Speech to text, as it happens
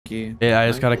key. Yeah, I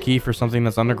just got a key for something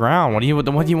that's underground. What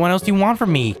else do you want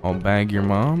from me? I'll bag your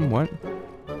mom. What?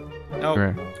 No,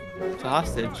 Great. it's a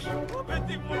hostage.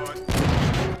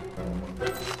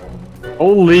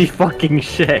 Holy fucking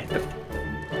shit.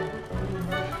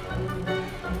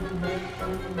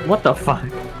 What the fuck?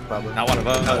 Not one of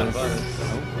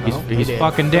us. He's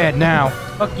fucking dead now.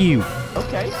 Fuck you.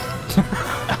 Okay.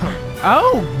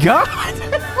 Oh God.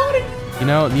 You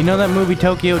know that movie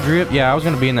Tokyo Drift? Yeah, I was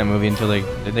gonna be in that movie until they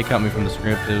cut me from the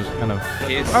script. It was kind of.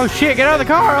 Oh shit! Get out of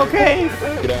the car. Okay.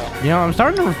 Get out. You know, I'm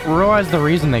starting to realize the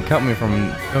reason they cut me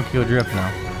from Tokyo Drift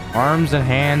now. Arms and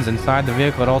hands inside the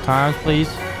vehicle at all times, please.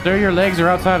 Sir, your legs are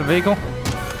outside the vehicle.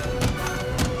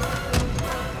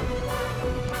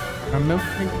 I'm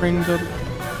milking rings of.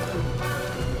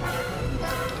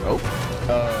 Oh.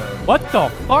 What the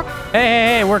fuck?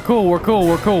 Hey, we're cool. We're cool.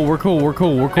 We're cool. We're cool. We're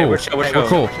cool. We're cool. Hey, we're chill. We're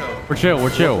cool. We're chill. We're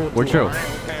chill. We're chill.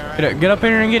 Get up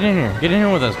in here and get in here. Get in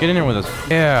here with us. Get in here with us.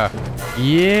 Yeah.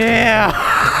 Yeah.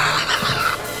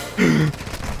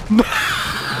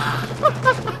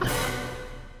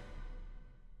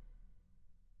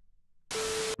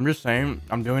 I'm just saying,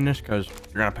 I'm doing this because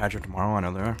you're gonna patch it tomorrow. I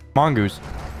know they are. Mongoose.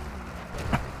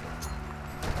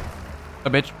 A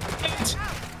bitch.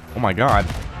 Oh my god.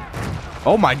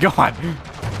 Oh my god.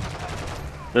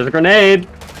 There's a grenade.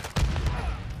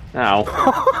 Ow.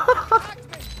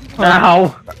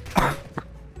 Ow.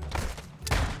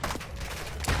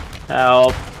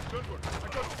 Help.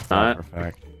 Not. For a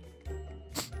fact.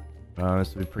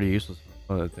 This would be pretty useless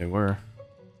if they were.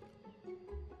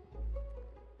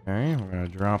 Okay, we're gonna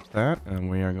drop that, and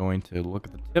we are going to look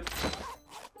at the tip.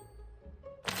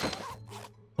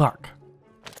 Fuck.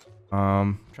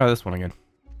 Try this one again.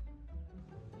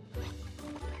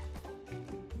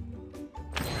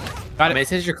 Got it. It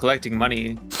says you're collecting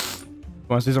money.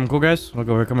 Want to see something cool, guys? Look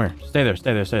over here. Come here. Stay there.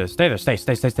 Stay there. Stay there. Stay there. Stay.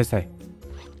 Stay. Stay. Stay. Stay.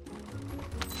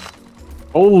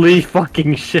 Holy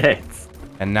fucking shit.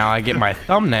 And now I get my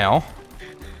thumbnail.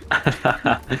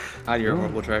 God, you're a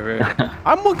horrible driver.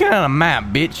 I'm looking at a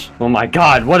map, bitch. Oh my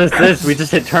god, what is this? We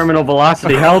just hit terminal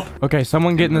velocity. Help. Okay,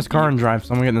 someone get in this car and drive.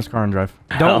 Someone get in this car and drive.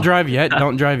 Don't drive yet.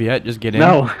 Don't drive yet. Just get in.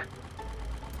 No.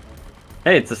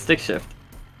 Hey, it's a stick shift.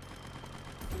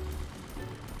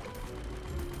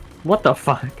 What the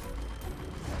fuck?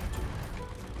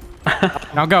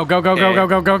 Now go, go, go, go, go,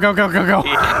 go, go, go, go, go, go.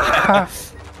 Yeah.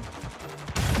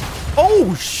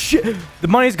 Oh shit! The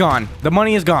money's gone. The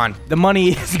money is gone. The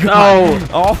money is gone. No.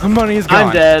 All the money is gone.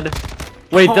 I'm dead.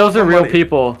 Wait, those are real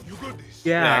people.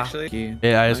 Yeah, actually.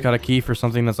 Yeah, I just got a key for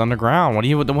something that's underground. What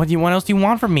else do you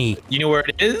want from me? You know where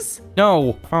it is?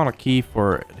 No, I found a key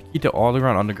to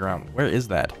underground. Where is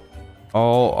that?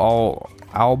 Albagra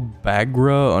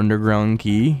underground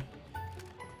key.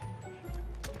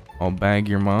 I'll bag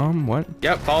your mom. What?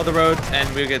 Yep, follow the road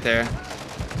and we'll get there.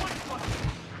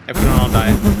 If we don't all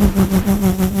die.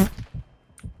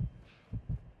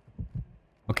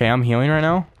 Okay, I'm healing right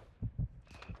now.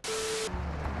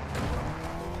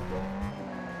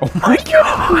 Oh my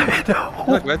god!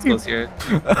 Look, let's go here.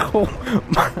 Oh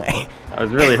my! I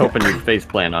was really hoping you'd face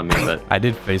plant on me, but I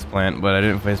did face plant, but I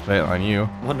didn't face plant on you.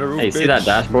 hey, see that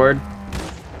dashboard?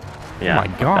 Yeah. Oh my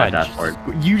god! That dashboard.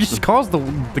 You just caused the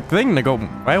thing to go.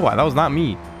 Right? Why? That was not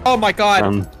me. Oh my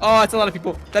god! Oh, it's a lot of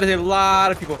people. That is a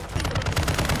lot of people.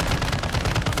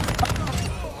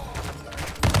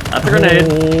 That's a grenade.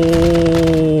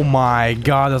 Oh my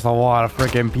god, that's a lot of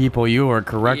freaking people. You were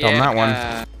correct on that one.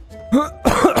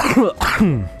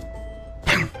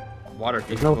 Water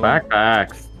There's people. no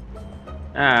backpacks.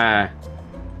 Ah.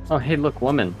 Oh, hey, look,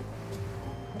 woman.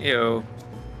 Ew.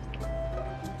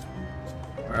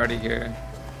 We're already here.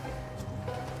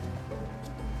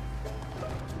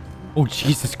 Oh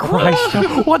Jesus Christ!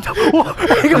 What? What?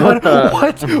 Hang on. What the-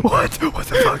 What? What? What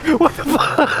the fuck? What the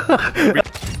fuck?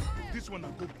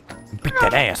 Beat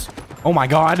that ass! Oh my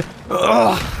god!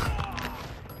 Ugh.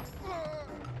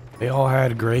 They all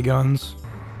had gray guns,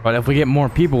 but if we get more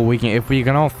people, we can. If we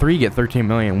can all three get 13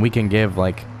 million, we can give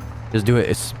like, just do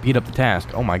it. Speed up the task.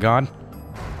 Oh my god!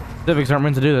 Civics aren't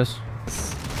meant to do this.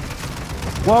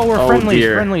 Whoa, we're friendlies.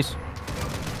 Dear. Friendlies.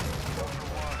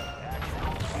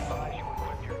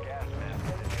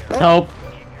 Help.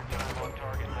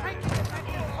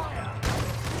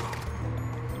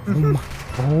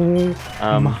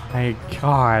 Oh my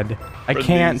god. I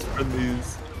can't.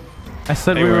 Friendlies. I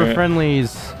said They we were weren't.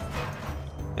 friendlies.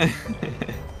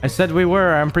 I said we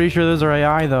were. I'm pretty sure those are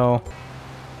AI though.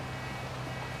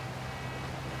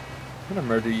 I'm gonna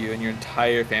murder you and your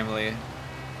entire family.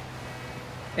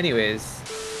 Anyways.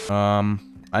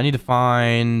 I need to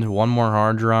find one more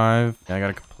hard drive. I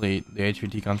gotta complete the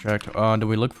HVT contract. Do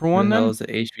we look for one then? That was the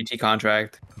HVT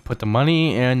contract. Put the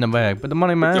money in the bag. Put the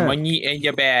money in my Put the bag. money in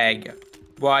your bag.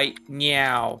 Right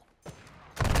now.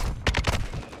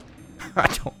 I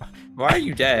don't. Why are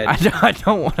you dead? I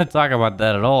don't want to talk about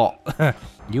that at all.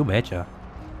 You betcha.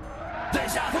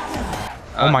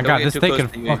 Oh my god, this thing can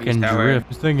fucking drift.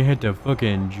 This thing can hit the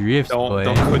fucking drifts, boy.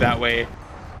 Don't go that way.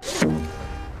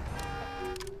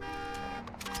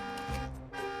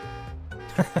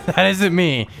 That isn't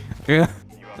me. What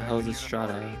the hell is this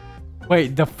Strata?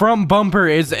 Wait, the front bumper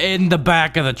is in the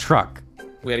back of the truck.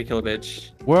 We gotta kill a bitch.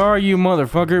 Where are you,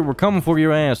 motherfucker? We're coming for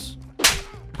your ass.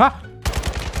 Ha!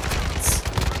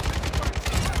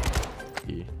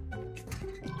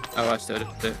 Oh, I stood it.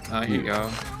 Oh, here you go.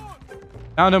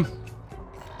 Found him.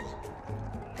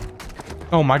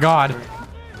 Oh my god.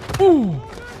 Ooh.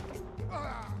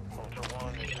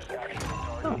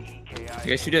 I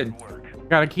guess you did.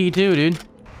 Got a key too, dude.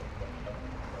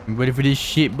 You ready for this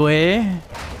shit, boy?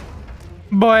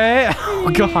 Boy! Oh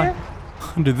god.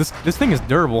 Dude, this thing is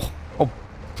durable. Oh.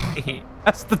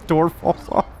 That's the door falls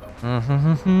off.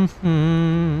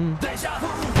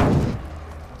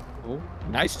 Oh,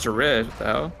 nice drift,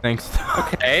 though. Thanks.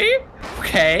 Okay.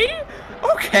 Okay.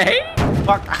 Okay.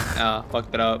 Fuck. Oh,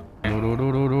 fucked it up. I don't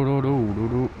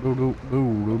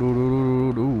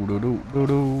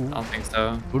think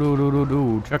so.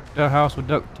 Check the house with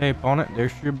duct tape on it. There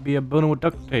should be a bundle with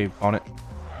duct tape on it.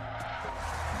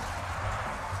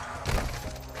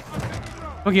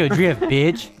 Okay, drift,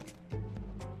 bitch.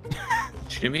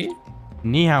 Jimmy?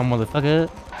 Ni hao, motherfucker.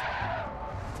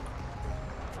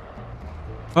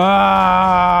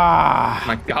 Ah! Oh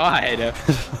my god.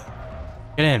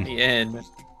 Get in. The end.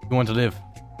 You want to live.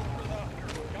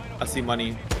 I see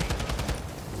money.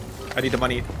 I need the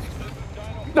money.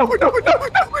 No, no, no, no, no.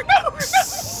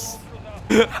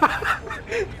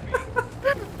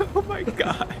 Oh my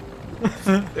god.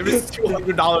 There was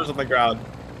 $200 on the ground.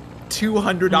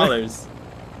 $200.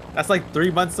 That's like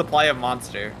 3 months supply of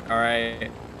Monster. All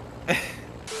right.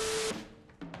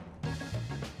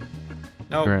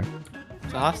 No. Great.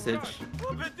 It's a hostage.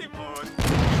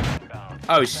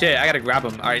 Oh shit! I gotta grab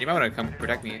him. All right, you might want to come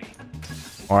protect me.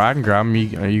 Or I can grab him. You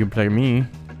can protect me.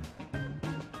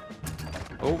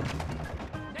 Oh.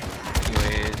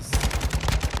 Anyways,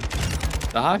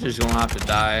 the hostage gonna have to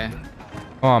die.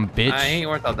 Come on, bitch. He ain't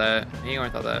worth all that. He ain't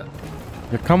worth all that.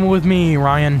 You're coming with me,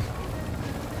 Ryan.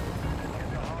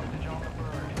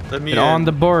 Let me Get on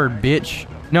the board, bitch.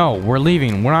 No, we're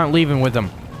leaving. We're not leaving with them.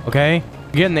 Okay?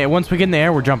 Get in there. Once we get in the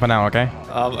air, we're jumping out. Okay?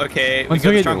 Okay. Once We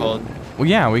we go get to stronghold. Well,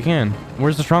 yeah, we can.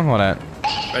 Where's the stronghold at?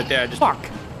 Right there. Just Fuck.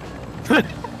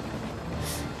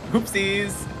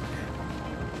 Oopsies.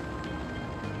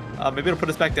 Maybe it'll put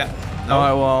us back down. No. All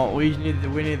right. Well, we need the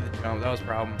jump. That was a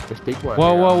problem. Just be quiet.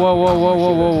 Whoa, whoa, whoa, whoa, whoa,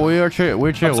 whoa, whoa. We're chill.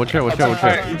 We're chill. We're chill. We're chill. We're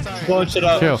chill. Blowing shit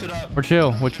up. Chill. We're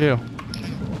chill. We're chill.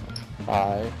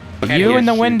 Hi. You in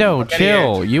the window,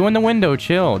 chill. You in the window,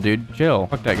 chill, dude, chill.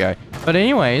 Fuck that guy. But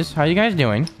anyways, how you guys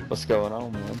doing? What's going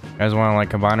on, man? You guys want to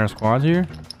like combine our squads here?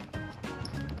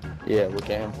 Yeah, we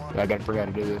can. I gotta forget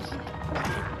to do this.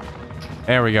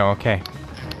 There we go. Okay,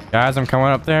 guys, I'm coming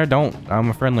up there. I'm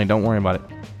a friendly. Don't worry about it.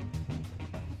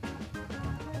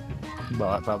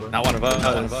 But probably. Not one of us.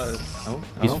 Not one of us. Oh.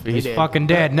 He's fucking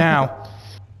dead now.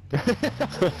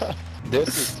 This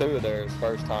is two of their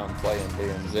first time playing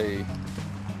DMZ,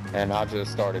 and I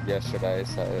just started yesterday,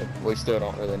 so we still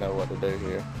don't really know what to do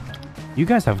here. You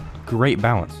guys have great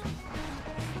balance.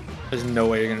 There's no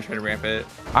way you're gonna try to ramp it.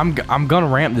 I'm gonna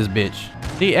ramp this bitch.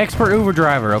 The expert Uber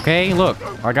driver. Okay, look,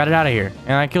 I got it out of here,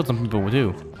 and I killed some people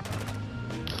too.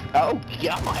 Oh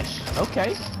gosh.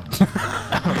 Okay.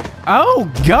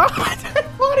 Oh God.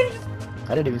 I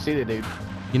didn't even see the dude.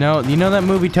 You know that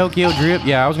movie Tokyo Drift?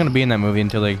 Yeah, I was gonna be in that movie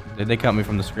until they cut me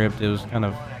from the script. It was kind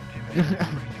of.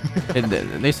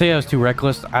 They say I was too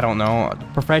reckless. I don't know.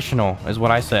 Professional is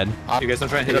what I said. You guys don't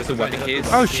try and hit us with weapon keys.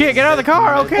 Oh shit! Get out of the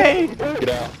car. Okay. Get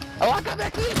out. Oh, I got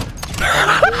back in.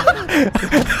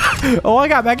 Oh, I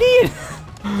got back in.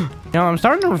 You know, I'm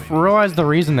starting to realize the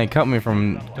reason they cut me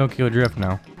from Tokyo Drift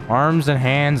now. Arms and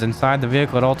hands inside the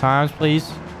vehicle at all times,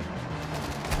 please.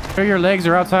 Sure your legs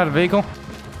are outside the vehicle.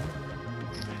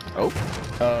 Oh.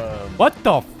 What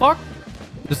the fuck?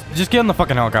 Just get in the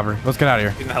fucking helicopter. Let's get out of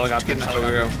here. Get in the helicopter. Get in the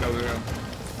helicopter. Go.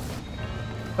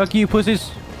 Fuck you, pussies.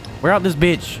 We're out this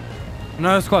bitch.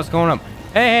 Another squad's going up.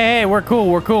 Hey, we're cool.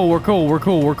 We're chill.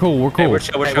 Hey, we're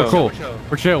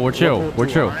chill.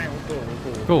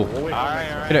 Cool.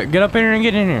 Get up in here and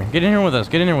get in here. Get in here with us.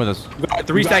 Get in here with us. You got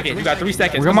 3 seconds. You got 3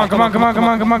 seconds. Come on.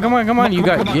 You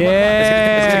got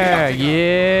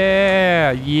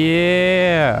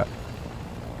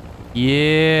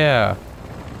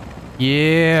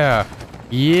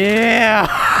yeah.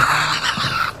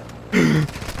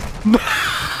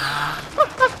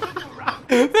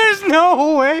 There's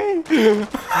no way. Kill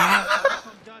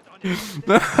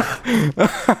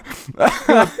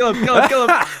him.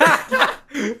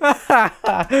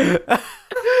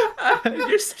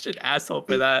 You're such an asshole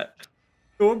for that.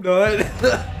 No, I'm not.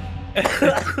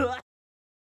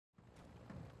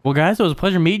 Well, guys, it was a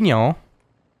pleasure meeting y'all.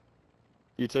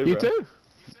 You too, bro. You too.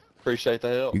 Appreciate the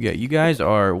help. You guys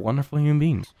are wonderful human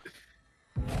beings.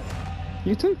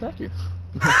 You too, thank you.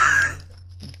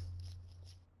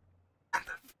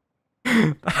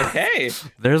 Okay.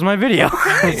 There's my video.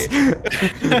 Okay.